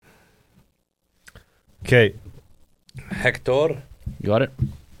Okay. Hector. You got it?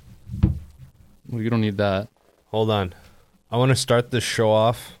 Well, you don't need that. Hold on. I want to start this show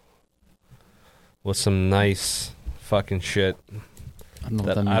off with some nice fucking shit I don't know what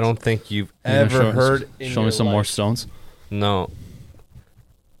that that means. I don't think you've ever heard in Show your me some life. more stones. No.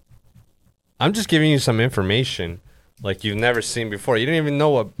 I'm just giving you some information like you've never seen before. You didn't even know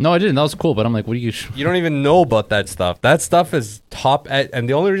what... No, I didn't. That was cool, but I'm like, what do you... You don't even know about that stuff. That stuff is top... And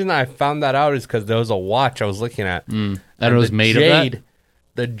the only reason I found that out is because there was a watch I was looking at. And it was made of that?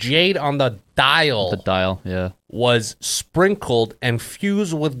 The jade on the dial... The dial, yeah. was sprinkled and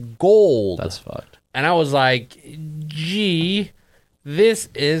fused with gold. That's fucked. And I was like, gee, this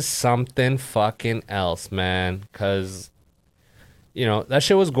is something fucking else, man. Because, you know, that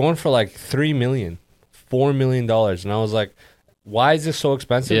shit was going for like $3 million, $4 million. And I was like, why is this so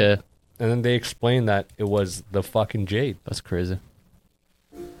expensive? Yeah. And then they explained that it was the fucking jade. That's crazy.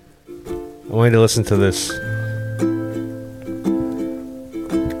 I want you to listen to this.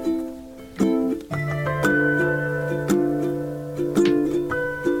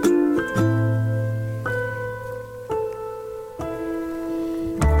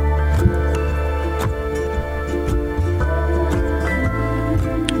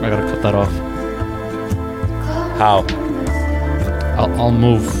 I gotta cut that off. How? I'll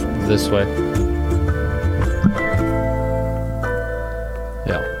move this way.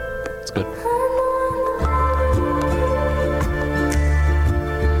 Yeah, it's good.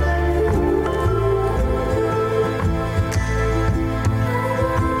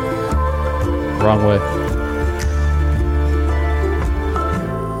 Wrong way.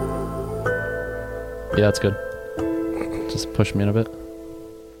 Yeah, that's good. Just push me in a bit.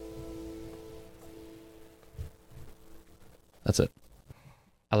 That's it.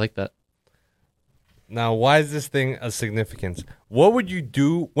 I like that. Now, why is this thing of significance? What would you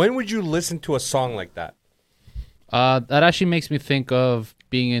do? When would you listen to a song like that? That actually makes me think of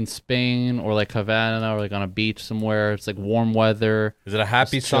being in Spain or like Havana or like on a beach somewhere. It's like warm weather. Is it a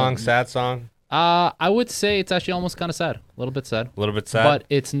happy Just song, chill. sad song? I would say it's actually almost kind of sad. A little bit sad. A little bit sad? But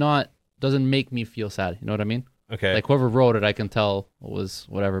it's not, doesn't make me feel sad. You know what I mean? Okay. Like whoever wrote it, I can tell it was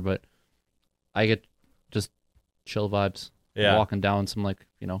whatever, but I get just chill vibes. Yeah. Walking down some like,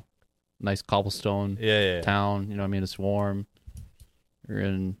 you know, nice cobblestone Yeah. town. You know what I mean? It's warm.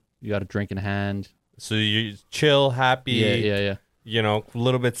 You got a drink in hand. So you chill, happy. Yeah. You know, a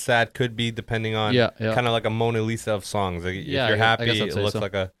little bit sad could be depending on. Yeah. Kind of like a Mona Lisa of songs. Like, Yeah, if you're I guess happy, I'd it say looks so.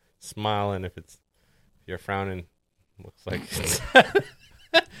 like a smile, and if you're frowning, it looks like.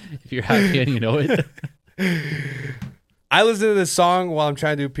 If you're happy and you know it. I listen to this song while I'm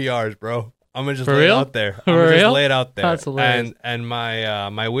trying to do PRs, bro. I'm gonna just For lay real? it out there. For I'm gonna real? just lay it out there. That's hilarious. And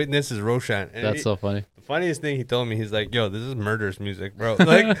my witness is Roshan. And That's so funny. The funniest thing he told me, he's like, "Yo, this is murderous music, bro."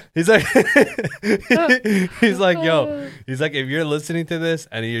 Like, he's like, he's like, "Yo," he's like, "If you're listening to this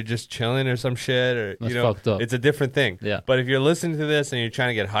and you're just chilling or some shit, or That's you know, fucked up. it's a different thing. Yeah. But if you're listening to this and you're trying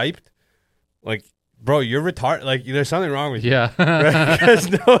to get hyped, like, bro, you're retarded. Like, there's something wrong with you." Yeah. Right? Because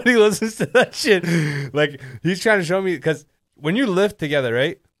nobody listens to that shit. Like, he's trying to show me, because when you live together,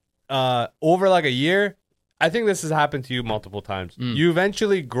 right, over like a year, I think this has happened to you multiple times. You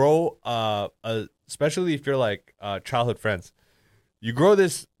eventually grow, especially if you're like childhood friends, you grow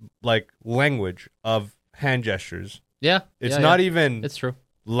this like language of hand gestures. Yeah. It's yeah, not yeah. even, It's true.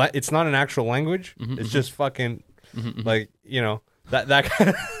 it's not an actual language. It's just fucking like, you know, that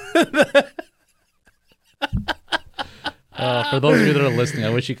kind of. For those of you that are listening, I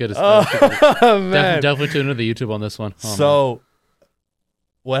wish you could. Oh, man. Definitely tune into the YouTube on this one. Oh, So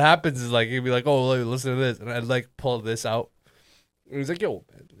what happens is like you'd be like, "Oh, look, listen to this," and I'd like pull this out. And he's like, "Yo,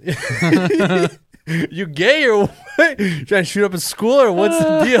 man, you gay or what? Trying to shoot up a school or what's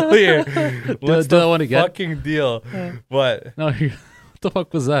the deal here? What's do the I wanna get? fucking deal?" But no, what the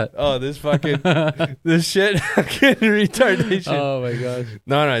fuck was that? oh, this fucking this shit fucking retardation. Oh my gosh.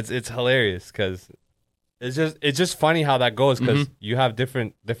 No, it's hilarious because it's just funny how that goes because you have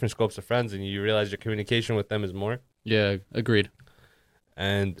different scopes of friends and you realize your communication with them is more. Yeah, agreed.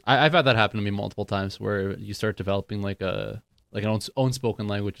 And I've had that happen to me multiple times where you start developing like an own spoken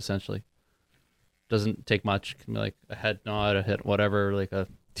language essentially. Doesn't take much. Can be like a head nod, a hit, whatever. Like a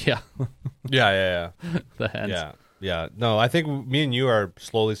yeah. yeah. The hands. Yeah. No, I think me and you are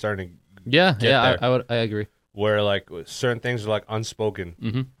slowly starting to Yeah. get there. I agree. where like certain things are like unspoken.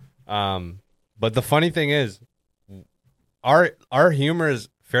 Mm-hmm. But the funny thing is, our humor is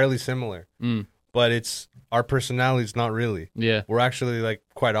fairly similar, but it's our personalities not really. Yeah, We're actually like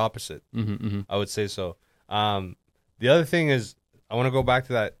quite opposite. mm-hmm. I would say so. The other thing is, I want to go back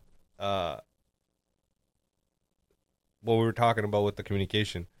to that. What we were talking about with the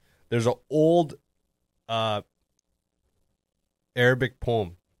communication. There's an old Arabic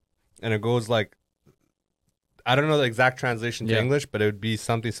poem, and it goes like, I don't know the exact translation to English, but it would be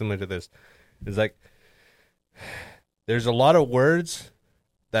something similar to this. It's like, there's a lot of words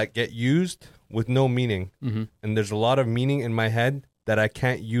that get used with no meaning, and there's a lot of meaning in my head that I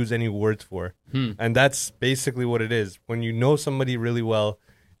can't use any words for. And that's basically what it is. When you know somebody really well,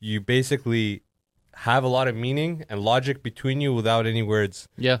 you basically have a lot of meaning and logic between you without any words.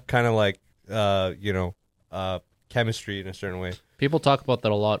 Yeah. Kind of like, chemistry in a certain way. People talk about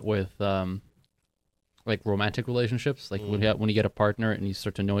that a lot with like romantic relationships. Like when you get a partner and you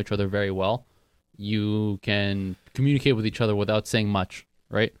start to know each other very well, you can communicate with each other without saying much,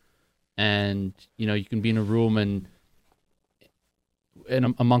 right? And, you can be in a room and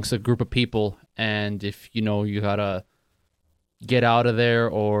amongst a group of people, and if, you gotta get out of there,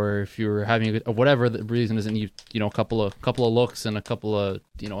 or if you're having whatever the reason is, and a couple of looks and a couple of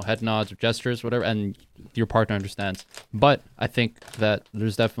head nods or gestures, whatever, and your partner understands. But I think that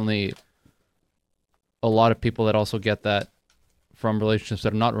there's definitely a lot of people that also get that from relationships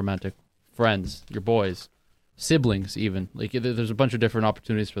that are not romantic, friends, your boys, siblings, even. Like there's a bunch of different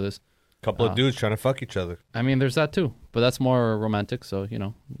opportunities for this. Couple of dudes trying to fuck each other. I mean, there's that too, but that's more romantic. So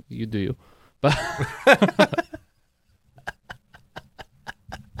you do you. But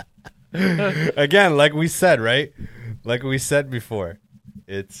again, like we said, right? Like we said before,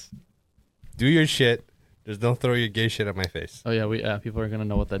 it's do your shit. Just don't throw your gay shit at my face. Oh yeah, people are gonna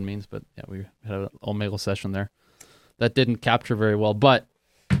know what that means. But yeah, we had an Omegle session there that didn't capture very well, but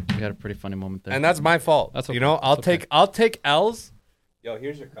we had a pretty funny moment there. And that's my fault. That's okay. I'll take L's. Yo,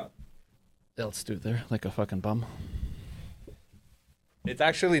 here's your cup. Let's do it there like a fucking bum. It's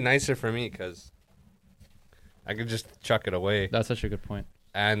actually nicer for me because I could just chuck it away. That's such a good point.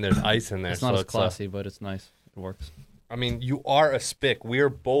 And there's ice in there. It's not as classy, but it's nice. It works. I mean, you are a spick. We are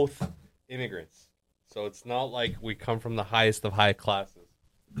both immigrants. So it's not like we come from the highest of high classes.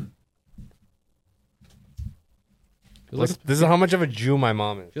 This is how much of a Jew my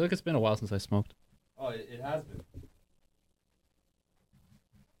mom is. I feel like it's been a while since I smoked. Oh, it has been.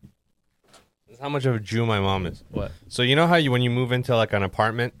 This is how much of a Jew my mom is. What? So you know how when you move into like an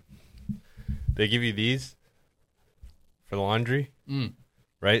apartment, they give you these for the laundry,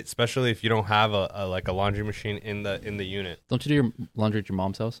 right? Especially if you don't have a laundry machine in the unit. Don't you do your laundry at your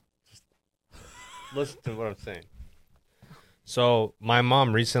mom's house? Listen to what I'm saying. So my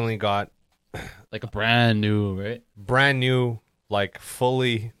mom recently got like a brand new, like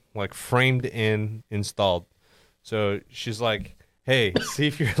fully like framed in installed. So she's like, hey, see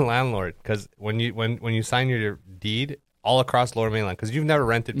if you're a landlord, because when you sign your deed all across Lower Mainland, because you've never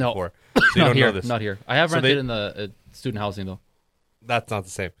rented before, so you don't know this. Not here. I have rented in the student housing though. That's not the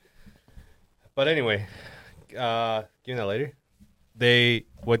same. But anyway, give me that later.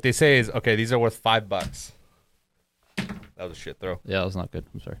 What they say is, okay, these are worth $5. That was a shit throw. Yeah, that was not good.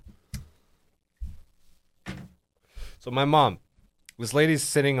 I'm sorry. So my mom, this lady's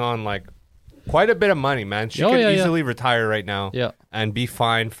sitting on like quite a bit of money, man. She could easily retire right now and be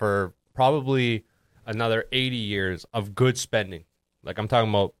fine for probably another 80 years of good spending. Like I'm talking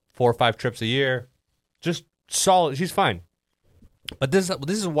about 4 or 5 trips a year. Just solid. She's fine. But this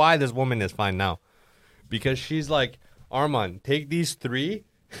is why this woman is fine now. Because she's like, Armand, take these 3,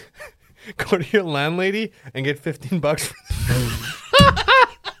 go to your landlady, and get $15 for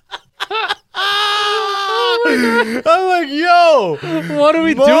I'm like, yo, what are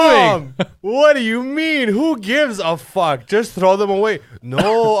we doing? What do you mean? Who gives a fuck? Just throw them away.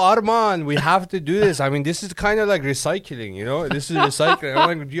 No, Armand, we have to do this. I mean, this is kind of like recycling, This is recycling.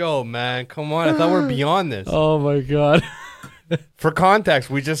 I'm like, yo, man, come on. I thought we're beyond this. Oh, my God. For context,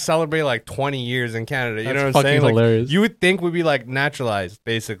 we just celebrate like 20 years in Canada. You know what I'm saying? Hilarious. Like, you would think we'd be like naturalized,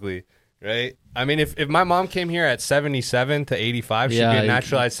 basically, right? I mean, if my mom came here at 77 to 85, she'd be a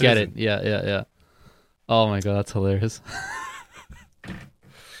naturalized citizen. Get it. Yeah. Oh my God, that's hilarious.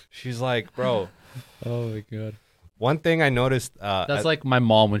 She's like, bro. Oh my God. One thing I noticed. That's like my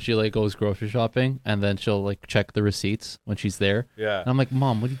mom when she like goes grocery shopping and then she'll like check the receipts when she's there. Yeah. And I'm like,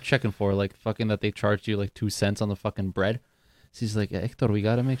 Mom, what are you checking for? Like fucking that they charged you like 2 cents on the fucking bread. She's like, Hector, we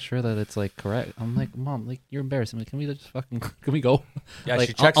gotta make sure that it's like correct. I'm like, Mom, like you're embarrassing me. Can we go? Yeah, like,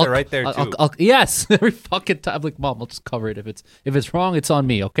 she checks it right there too. Yes, every fucking time. I'm like, Mom, I'll just cover it. If it's wrong, it's on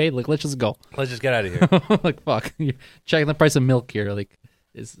me. Okay, like let's just go. Let's just get out of here. Like fuck, you're checking the price of milk here. Like,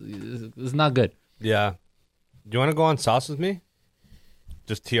 it's not good. Yeah. Do you want to go on sauce with me?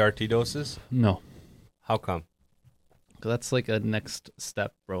 Just TRT doses? No. How come? 'Cause that's like a next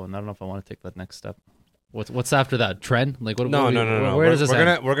step, bro, and I don't know if I want to take that next step. What's after that? Trend? Like what? No. Where does this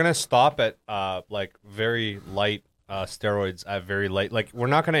end? We're gonna stop at like very light steroids at very light. Like, we're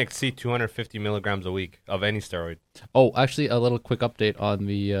not going to exceed 250 milligrams a week of any steroid. Oh, actually, a little quick update on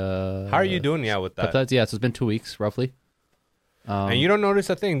the. How are you doing? Yeah, with that. Peptides? Yeah, so it's been 2 weeks roughly. And you don't notice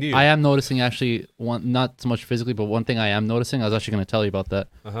a thing, do you? I am noticing actually not so much physically, but one thing I am noticing. I was actually going to tell you about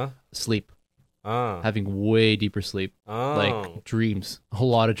that. Sleep. Having way deeper sleep, like dreams, a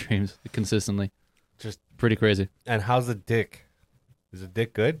whole lot of dreams consistently. Just pretty crazy. And how's the dick? Is the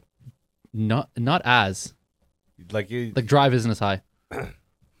dick good? Not as like drive isn't as high.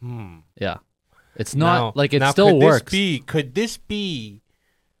 Yeah, it's not like it still could works. Could this be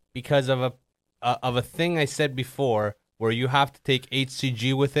because of a thing I said before, where you have to take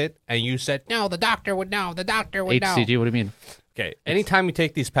HCG with it, and you said no, the doctor would know. The doctor would know. HCG? What do you mean? Okay, anytime you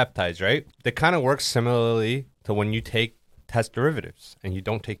take these peptides, right? They kind of work similarly to when you take test derivatives and you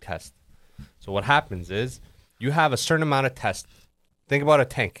don't take test. So what happens is you have a certain amount of test. Think about a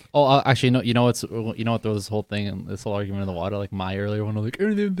tank. Oh, actually, no. You know what? There was this whole thing and this whole argument in the water, like my earlier one, like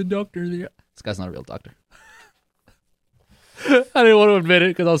the doctor. This guy's not a real doctor. I didn't want to admit it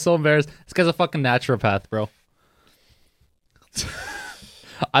because I was so embarrassed. This guy's a fucking naturopath, bro.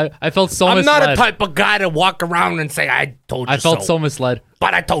 I felt so misled. I'm not a type of guy to walk around and say, I told you so. I felt so misled.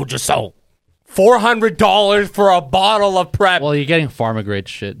 But I told you so. $400 for a bottle of Prep. Well, you're getting pharma grade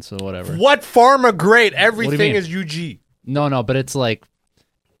shit, so whatever. What pharma grade? Everything is UG. No, but it's like,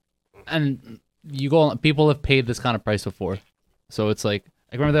 and you go, people have paid this kind of price before. So it's like,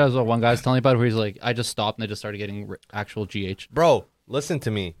 I remember there was one guy was telling me about it where he's like, I just stopped and I just started getting actual GH. Bro, listen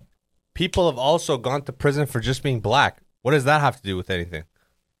to me. People have also gone to prison for just being black. What does that have to do with anything?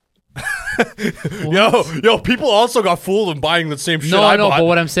 yo, people also got fooled in buying the same shit I bought. But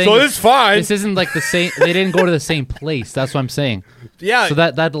what I'm saying so it's fine. This isn't like the same. They didn't go to the same place. That's what I'm saying. Yeah. So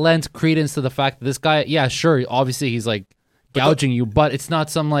that lends credence to the fact that this guy, yeah, sure, obviously he's like gouging you, but it's not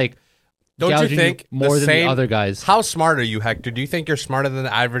some like. Don't you think more than the other guys? How smart are you, Hector? Do you think you're smarter than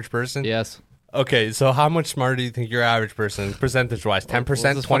the average person? Yes. Okay, so how much smarter do you think your average person, percentage-wise? 10%,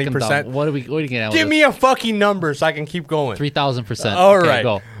 20%? What are we getting at? Give me a fucking number so I can keep going. 3,000%. All right.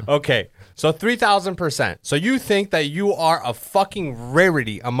 Go. Okay, so 3,000%. So you think that you are a fucking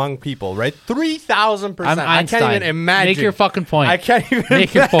rarity among people, right? 3,000%. I can't even imagine. Make your fucking point. I can't even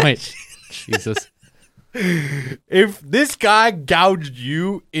Make your point. Jesus. If this guy gouged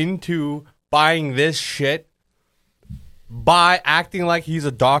you into buying this shit by acting like he's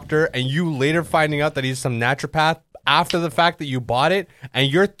a doctor and you later finding out that he's some naturopath after the fact that you bought it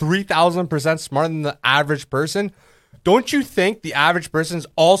and you're 3,000% smarter than the average person, don't you think the average person is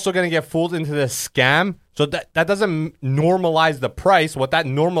also going to get fooled into this scam? So that doesn't normalize the price. What that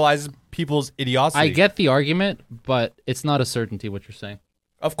normalizes people's idiocy. I get the argument, but it's not a certainty what you're saying.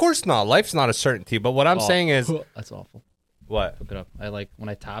 Of course not. Life's not a certainty. But what I'm saying is... That's awful. What? Look it up. When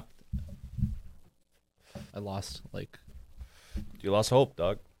I tapped, I lost, like... You lost hope,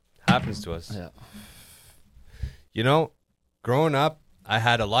 dog. Happens to us. Yeah. You know, growing up, I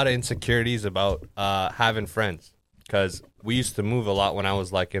had a lot of insecurities about having friends because we used to move a lot when I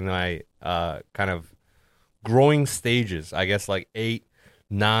was like in my kind of growing stages. I guess like 8,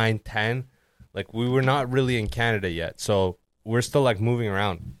 9, 10. Like we were not really in Canada yet, so we're still like moving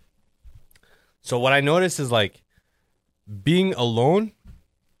around. So what I noticed is like being alone.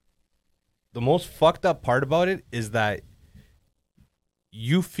 The most fucked up part about it is that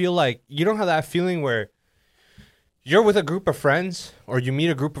you feel like you don't have that feeling where you're with a group of friends or you meet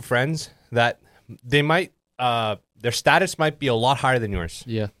a group of friends that they might their status might be a lot higher than yours.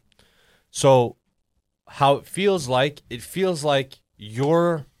 Yeah. So how it feels like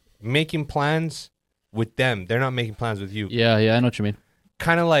you're making plans with them. They're not making plans with you. Yeah, I know what you mean.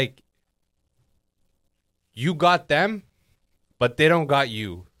 Kind of like you got them, but they don't got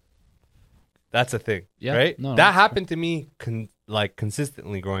you. That's a thing, right? No, that happened to me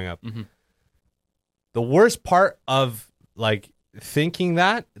consistently growing up. Mm-hmm. The worst part of like thinking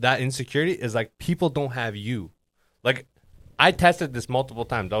that insecurity is like people don't have you. Like I tested this multiple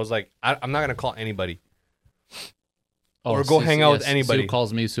times. I was like, I'm not going to call anybody or go hang out with anybody. Sue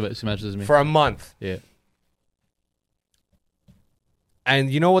calls me, Sue messages me. For a month. Yeah.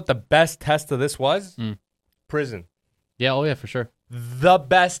 And you know what the best test of this was? Prison. Yeah, oh yeah, for sure. The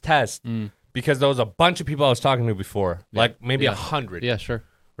best test. Because there was a bunch of people I was talking to before, like maybe 100. Yeah, sure.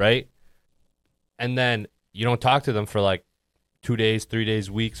 Right? And then you don't talk to them for like 2 days, 3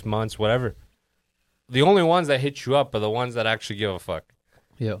 days, weeks, months, whatever. The only ones that hit you up are the ones that actually give a fuck.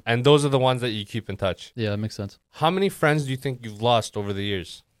 Yeah. And those are the ones that you keep in touch. Yeah, that makes sense. How many friends do you think you've lost over the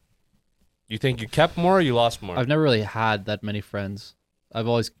years? You think you kept more or you lost more? I've never really had that many friends. I've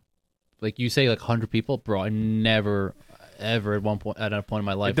always, like you say, like 100 people, bro. I never ever at a point in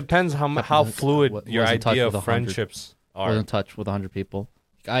my life. It depends how fluid your was in touch idea with of 100. friendships I was are. in touch with 100 people.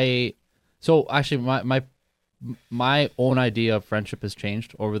 So actually, my own idea of friendship has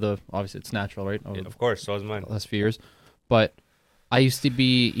changed over obviously it's natural, right? Over Of course, so is mine. the last few years. But I used to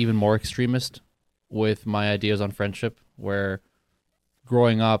be even more extremist with my ideas on friendship, where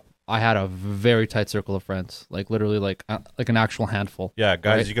growing up, I had a very tight circle of friends, like literally like an actual handful. Yeah,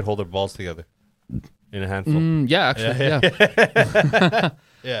 guys, right? you could hold their balls together in a handful. Yeah, actually, yeah.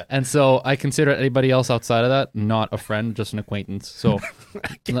 Yeah. And so I consider anybody else outside of that not a friend, just an acquaintance. So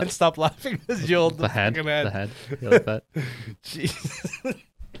I can't stop laughing because you hold the head. You like that? Jeez.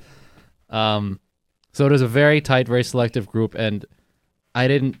 So it was a very tight, very selective group, and I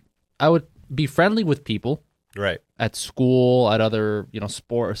would be friendly with people Right. at school, at other,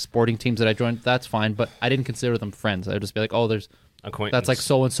 sporting teams that I joined. That's fine, but I didn't consider them friends. I would just be like, oh, Acquaintance. that's like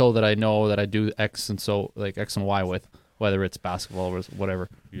so and so that I know that I do X and so like X and Y with, whether it's basketball or whatever.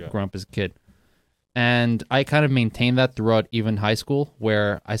 Yeah. Growing up as a kid, and I kind of maintained that throughout even high school,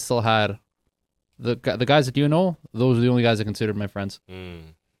 where I still had the guys that you know. Those are the only guys I considered my friends.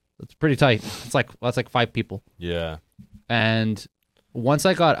 It's pretty tight. That's like 5 people. Yeah. And once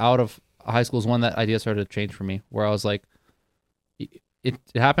I got out of high school is when that idea started to change for me, where I was like, it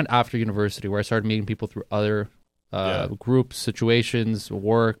happened after university, where I started meeting people through other groups, situations,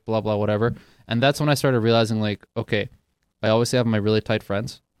 work, blah, blah, whatever. And that's when I started realizing, like, okay, I always have my really tight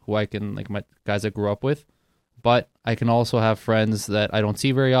friends who I can, like, my guys I grew up with, but I can also have friends that I don't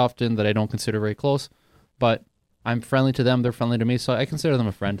see very often, that I don't consider very close, but I'm friendly to them, they're friendly to me, so I consider them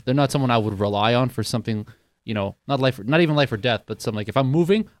a friend. They're not someone I would rely on for something, not even life or death, but something like if I'm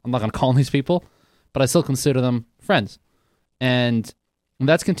moving, I'm not going to call on these people, but I still consider them friends. And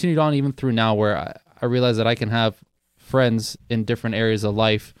that's continued on even through now, where I realize that I can have friends in different areas of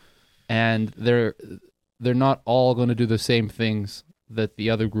life, and they're not all going to do the same things that the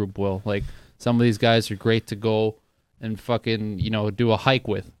other group will. Like, some of these guys are great to go and fucking, do a hike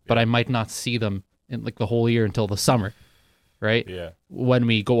with, but I might not see them in like the whole year until the summer, right? Yeah. When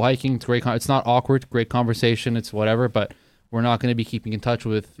we go hiking, it's great. It's not awkward, great conversation, it's whatever, but we're not going to be keeping in touch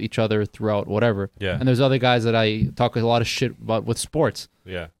with each other throughout whatever. Yeah. And there's other guys that I talk a lot of shit about with sports.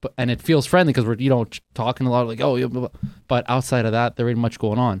 Yeah. And it feels friendly because we're, talking a lot, like, oh, yeah, blah, blah. But outside of that, there ain't much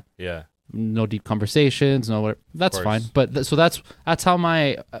going on. Yeah. No deep conversations, no whatever. That's fine. But so that's how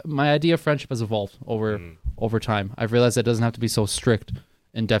my idea of friendship has evolved over time. I've realized that it doesn't have to be so strict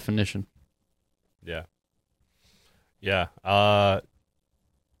in definition. Yeah. Yeah.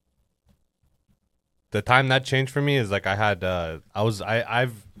 The time that changed for me is like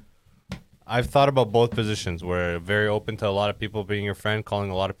I've thought about both positions, where very open to a lot of people being your friend, calling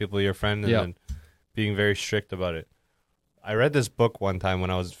a lot of people your friend, and then being very strict about it. I read this book one time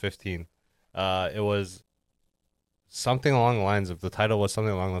when I was 15. It was something along the lines of, the title was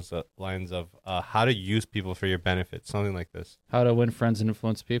something along those lines of how to use people for your benefit, something like this. How to Win Friends and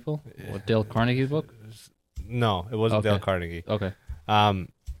Influence People? What, Dale Carnegie's book? No, it wasn't Dale Carnegie. Okay.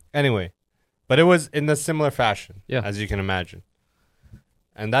 Anyway, but it was in a similar fashion, Yeah. as you can imagine.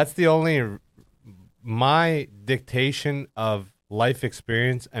 And that's the only, my dictation of life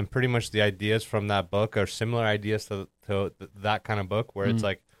experience and pretty much the ideas from that book are similar ideas to that kind of book, where it's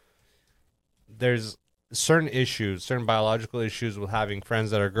like, there's certain issues, certain biological issues with having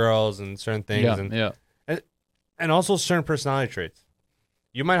friends that are girls and certain things. And also certain personality traits.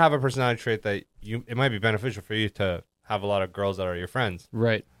 You might have a personality trait that it might be beneficial for you to have a lot of girls that are your friends.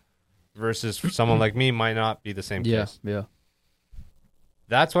 Right. Versus for someone like me might not be the same case. Yeah.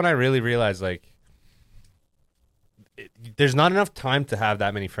 That's when I really realized, like, there's not enough time to have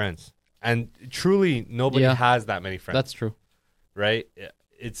that many friends. And truly, nobody has that many friends. That's true. Right?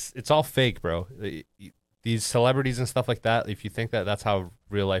 It's all fake, bro. These celebrities and stuff like that, if you think that that's how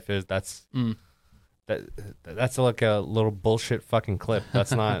real life is, that's like a little bullshit fucking clip.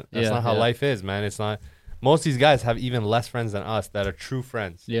 That's not not how life is, man. It's not. Most of these guys have even less friends than us that are true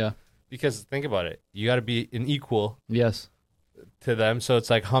friends. Yeah. Because think about it. You got to be an equal. Yes. To them, so it's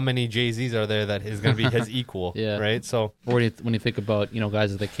like, how many Jay-Z's are there that is going to be his equal? Yeah. Right. So, or when you think about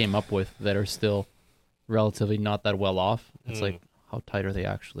guys that they came up with that are still relatively not that well off, it's like, how tight are they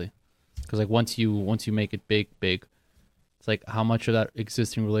actually? Because like once you make it big, it's like, how much of that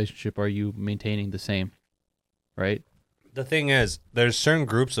existing relationship are you maintaining the same, right? The thing is, there's certain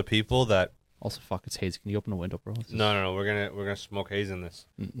groups of people that. Also, fuck, it's hazy. Can you open the window, bro? No. We're gonna smoke haze in this.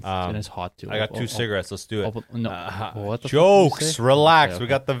 And it's hot too. I got 2 cigarettes. Let's do it. What the jokes. Relax. Okay. We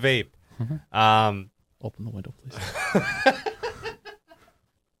got the vape. Open the window, please.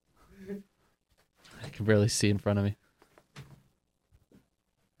 I can barely see in front of me,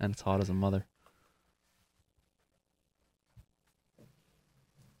 and it's hot as a mother.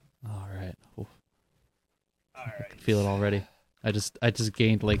 feel it already. I just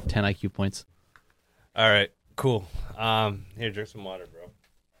gained like 10 IQ points. All right, cool. Here, drink some water, bro.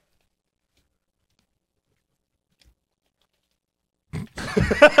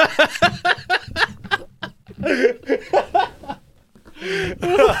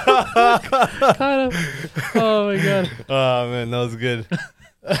 Kind of. Oh my god. Oh man, that was good.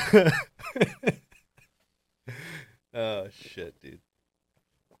 Oh shit, dude.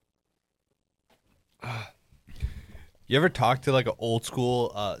 You ever talk to like an old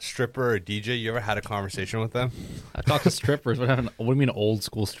school stripper or DJ? You ever had a conversation with them? I talk to strippers. What do you mean old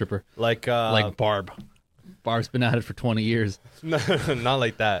school stripper? Like Barb. Barb's been at it for 20 years. No, not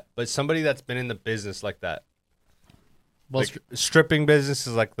like that. But somebody that's been in the business like that. Well, Like, stripping business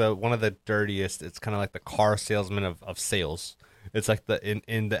is like one of the dirtiest. It's kind of like the car salesman of sales. It's like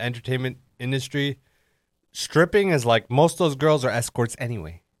in the entertainment industry, stripping is like most of those girls are escorts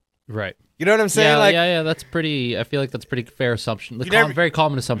anyway. right. You know what I'm saying? Yeah, like, yeah. That's pretty. I feel like that's a pretty fair assumption. Very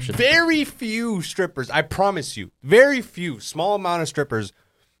common assumption. very few strippers, I promise you, very few, small amount of strippers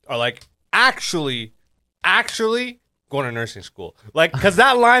are like actually going to nursing school. Like, because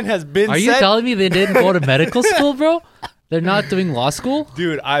that line has been Are you telling me they didn't go to medical school, bro? They're not doing law school?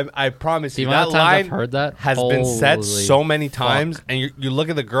 Dude, I promise The you, amount that of times line I've heard that has been said Holy so many times, fuck. and you look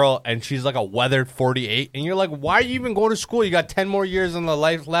at the girl, and she's like a weathered 48, and you're like, why are you even going to school? You got 10 more years on the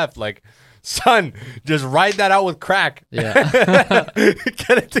life left. Like, son, just ride that out with crack. Yeah.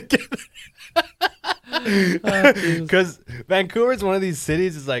 Get it together. Because Vancouver is one of these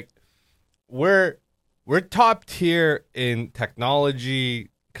cities, is like, we're top tier in technology,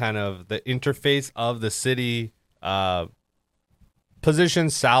 kind of the interface of the city,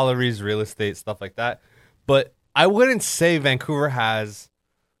 positions, salaries, real estate, stuff like that. But I wouldn't say Vancouver has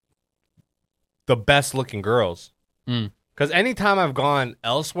the best looking girls. Because anytime I've gone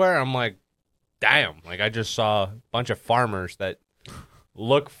elsewhere, I'm like, damn, like I just saw a bunch of farmers that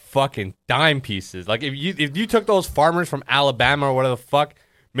look fucking dime pieces. Like if you took those farmers from Alabama or whatever the fuck,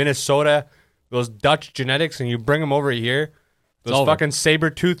 Minnesota, those Dutch genetics, and you bring them over here, those fucking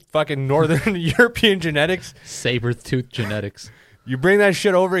Sabretooth fucking Northern European genetics. Sabretooth Genetics. You bring that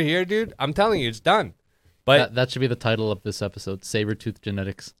shit over here, dude, I'm telling you, it's done. But That should be the title of this episode, Sabretooth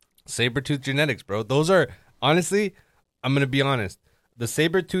Genetics. Sabretooth Genetics, bro. Those are, honestly, I'm going to be honest. The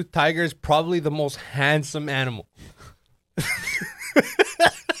Sabretooth tiger is probably the most handsome animal.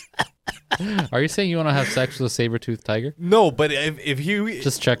 Are you saying you want to have sex with a saber-toothed tiger? No, but if you...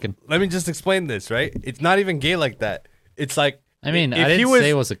 Just checking. Let me just explain this, right? It's not even gay like that. It's like... I mean, if I didn't say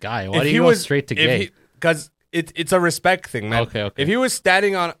it was a guy. Why do you go straight to gay? Because it's a respect thing, man. Okay. If he was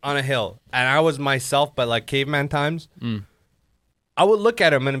standing on a hill and I was myself, but like caveman times, I would look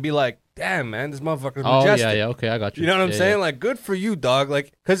at him and be like, damn, man, this motherfucker's majestic. Oh, yeah, okay, I got you. You know what I'm saying? Yeah. Like, good for you, dog.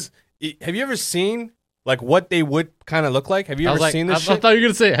 Like, because have you ever seen like what they would kind of look like? Have you ever seen this shit? I thought you were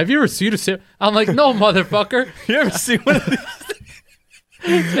going to say, have you ever seen a saber? I'm like, no, motherfucker. You ever seen one of these?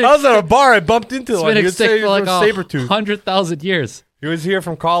 I was at a bar. I bumped into It's one. been He would extinct say he for was like from Sabretooth. 100,000 years. He was here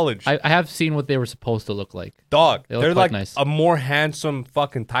from college. I have seen what they were supposed to look like. Dog. They look They're quite like nice. a more handsome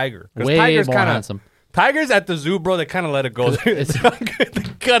fucking tiger. 'Cause Way tigers more kinda, handsome. Tigers at the zoo, bro, they kind of let it go. They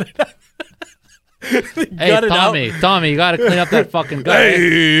cut it out. Hey, Tommy, you got to clean up that fucking gut.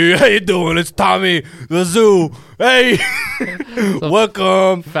 Hey, how you doing? It's Tommy, the zoo. Hey,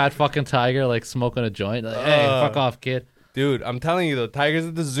 welcome. Fat fucking tiger, like smoking a joint. Like, hey, fuck off, kid. Dude, I'm telling you, the tigers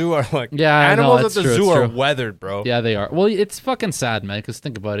at the zoo are like... Yeah, I know, animals at the it's zoo true, are it's true. weathered, bro. Yeah, they are. Well, it's fucking sad, man, because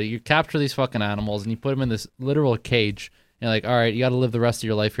think about it. You capture these fucking animals and you put them in this literal cage. And you're like, all right, you got to live the rest of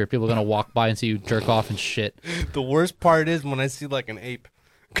your life here. People are going to walk by and see you jerk off and shit. The worst part is when I see like an ape.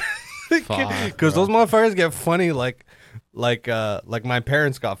 Fuck, Because those motherfuckers get funny like my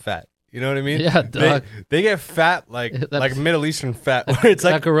parents got fat. You know what I mean? Yeah, dog. They get fat like Middle Eastern fat. Where it's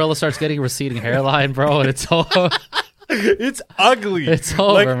That like gorilla starts getting a receding hairline, bro, and it's over. it's ugly. It's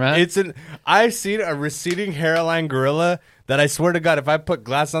over, man. I've seen a receding hairline gorilla that I swear to God, if I put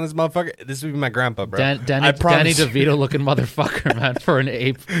glass on this motherfucker, this would be my grandpa, bro. Danny promise. DeVito looking motherfucker, man, for an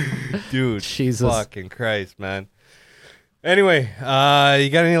ape. Dude, Jesus. fucking Christ, man. Anyway, you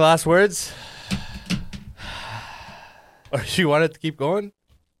got any last words? Or you want it to keep going?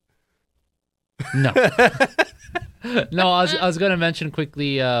 No. No, I was going to mention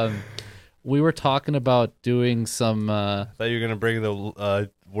quickly, we were talking about doing some... I thought you were going to bring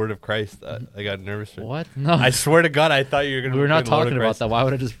the word of Christ. I got nervous. What? No. I swear to God, I thought you were going to We were not bring the word talking of about Christ. that. Why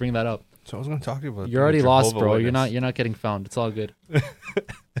would I just bring that up? So I was going to talk to you about You're already being lost, Jehovah's bro. Witness. You're not getting found. It's all good.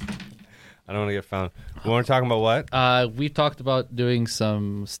 I don't want to get found. We want to talk about what? We've talked about doing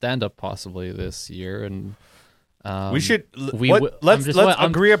some stand-up possibly this year, and We should. we- Let's I'm-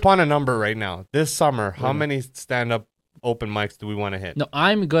 agree upon a number right now. This summer, how many stand-up open mics do we want to hit? No,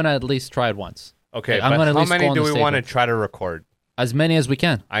 I'm gonna at least try it once. Okay, I'm but gonna at how least many go on do the we stage want to once. try to record? As many as we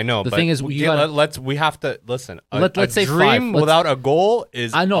can. I know. The but thing is, you gotta- we have to listen. Let's say dream 5. without a goal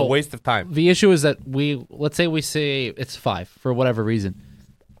is I know. a waste of time. The issue is that let's say we say it's 5 for whatever reason.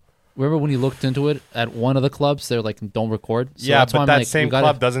 Remember when you looked into it at one of the clubs, they're like, don't record. So Yeah, that's why but I'm that like, same we gotta-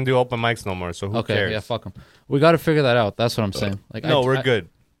 club doesn't do open mics no more. So who Okay, cares? yeah, fuck them. We got to figure that out. That's what I'm saying. Like, No, we're good.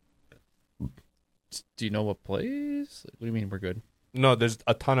 Do you know what place? What do you mean we're good? No, there's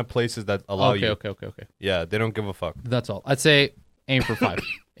a ton of places that allow you. Okay. Yeah, they don't give a fuck. That's all. I'd say aim for 5.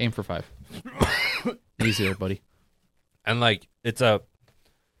 Aim for 5. Easy there, buddy. And like, if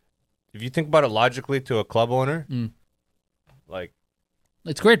you think about it logically to a club owner, like,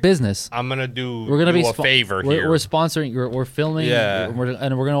 It's great business. I'm gonna do We're gonna you be a favor here. We're sponsoring. We're filming. Yeah. and we're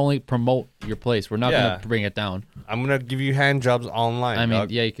gonna only promote your place. We're not Yeah. gonna bring it down. I'm gonna give you hand jobs online. I mean,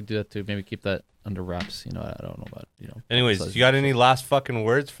 dog. yeah, you could do that too. Maybe keep that under wraps. You know, I don't know about Anyways, publicizing you got shit. any last fucking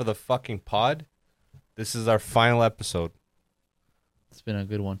words for the fucking pod? This is our final episode. It's been a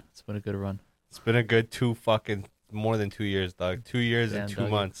good one. It's been a good run. It's been a good more than 2 years, dog. 2 years Damn, and 2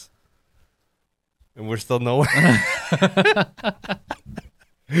 doggy. months. And we're still nowhere.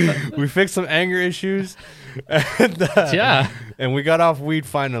 We fixed some anger issues. And, Yeah, and we got off weed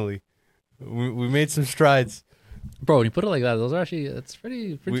finally. We made some strides. bro. When you put it like that, those are actually it's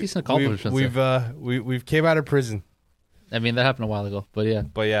pretty decent accomplishments. there. We've came out of prison. I mean, that happened a while ago, but yeah,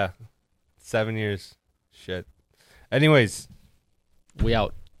 But yeah, 7 years. Shit. Anyways, we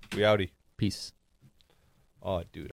out. we outie. Peace. Oh, dude.